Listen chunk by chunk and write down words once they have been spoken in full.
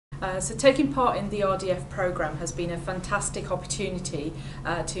So taking part in the RDF programme has been a fantastic opportunity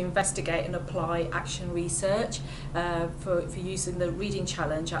to investigate and apply action research for use in the reading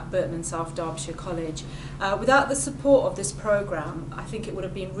challenge at Burton and South Derbyshire College. Without the support of this programme, I think it would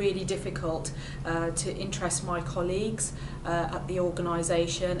have been really difficult to interest my colleagues at the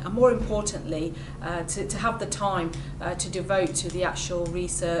organisation, and more importantly to have the time to devote to the actual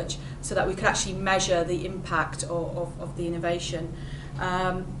research so that we could actually measure the impact of the innovation.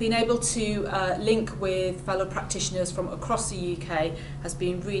 Being able to link with fellow practitioners from across the UK has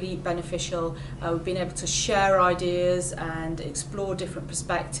been really beneficial. We've been able to share ideas and explore different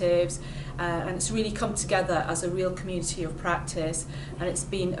perspectives, and it's really come together as a real community of practice, and it's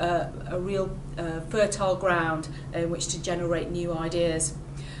been a real fertile ground in which to generate new ideas.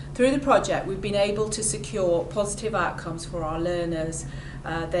 Through the project, we've been able to secure positive outcomes for our learners.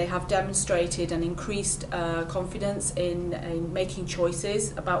 They have demonstrated an increased confidence in making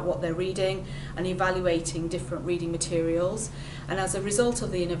choices about what they're reading and evaluating different reading materials. And as a result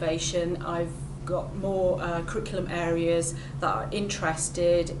of the innovation, I've got more curriculum areas that are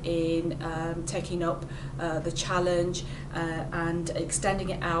interested in taking up the challenge and extending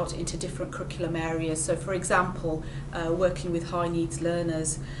it out into different curriculum areas. So for example, working with high needs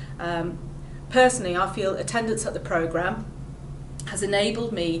learners. Personally, I feel attendance at the programme has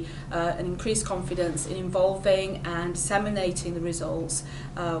enabled me an increased confidence in involving and disseminating the results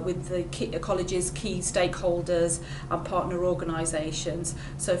with the college's key stakeholders and partner organisations.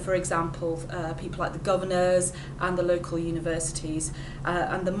 So for example, people like the governors and the local universities.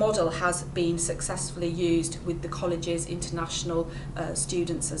 And the model has been successfully used with the college's international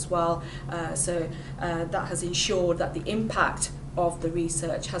students as well. So that has ensured that the impact of the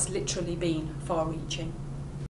research has literally been far-reaching.